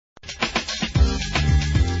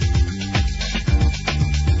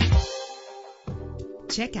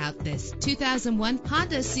Check out this 2001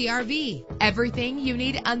 Honda CR-V. Everything you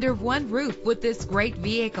need under one roof with this great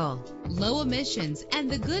vehicle. Low emissions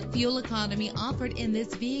and the good fuel economy offered in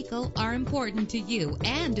this vehicle are important to you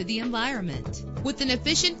and to the environment. With an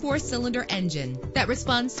efficient 4-cylinder engine that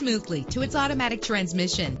responds smoothly to its automatic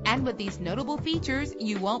transmission. And with these notable features,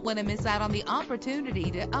 you won't want to miss out on the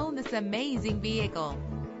opportunity to own this amazing vehicle.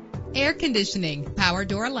 Air conditioning, power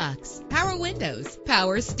door locks, power windows,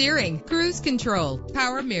 power steering, cruise control,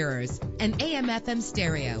 power mirrors, an AM/FM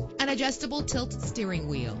stereo, an adjustable tilt steering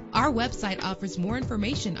wheel. Our website offers more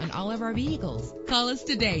information on all of our vehicles. Call us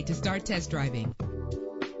today to start test driving.